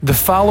The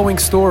following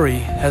story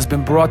has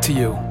been brought to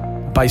you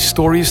by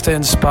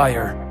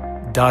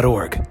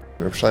StoriesToInspire.org.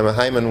 Reb Shlomo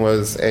Hyman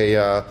was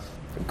a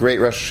great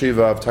Rosh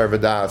Yeshiva of Torah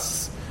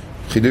Vodaas.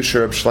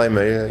 Chidusha Reb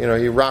Shlomo,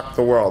 he rocked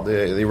the world.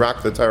 He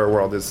rocked the Torah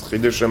world. His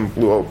Chidushim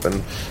blew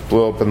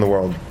open the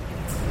world.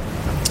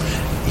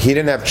 He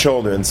didn't have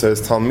children, so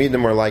his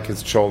Talmidim were like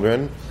his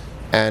children.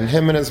 And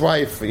him and his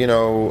wife,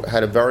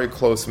 had a very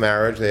close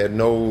marriage. They had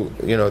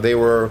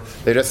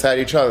they just had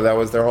each other. That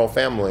was their whole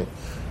family.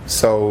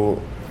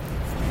 So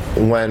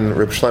when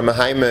Reb Shlomo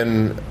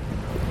Hyman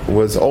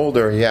was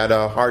older, he had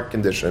a heart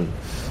condition.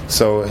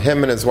 So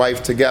him and his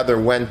wife together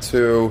went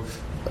to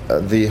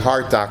the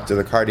heart doctor,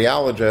 the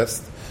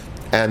cardiologist,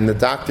 and the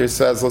doctor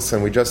says,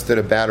 listen, we just did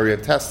a battery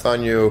of tests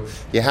on you.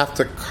 You have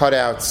to cut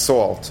out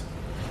salt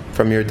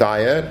from your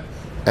diet.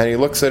 And he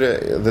looks at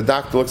it, the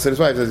doctor looks at his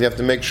wife and says, you have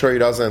to make sure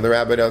the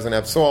rabbi doesn't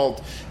have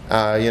salt.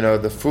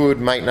 The food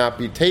might not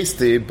be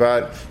tasty,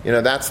 but,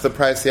 that's the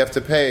price you have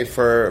to pay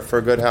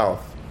for good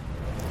health.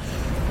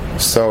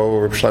 So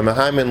Reb Shlomo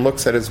Hyman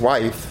looks at his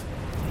wife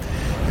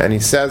and he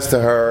says to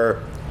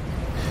her,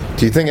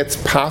 do you think it's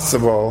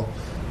possible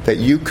that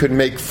you could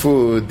make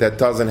food that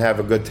doesn't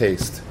have a good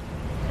taste?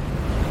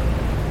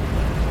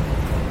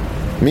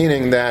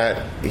 Meaning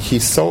that he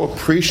so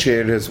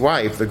appreciated his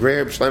wife, the great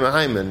Reb Shlomo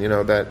Hyman,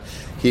 that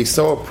he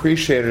so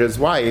appreciated his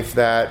wife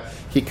that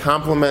he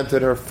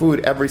complimented her food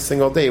every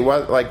single day.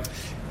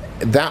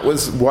 That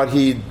was what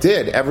he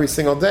did every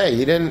single day.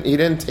 He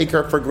didn't take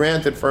her for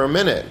granted for a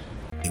minute.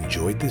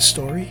 Enjoyed this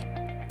story?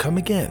 Come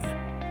again.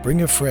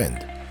 Bring a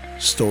friend.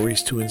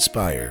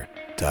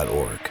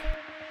 StoriesToInspire.org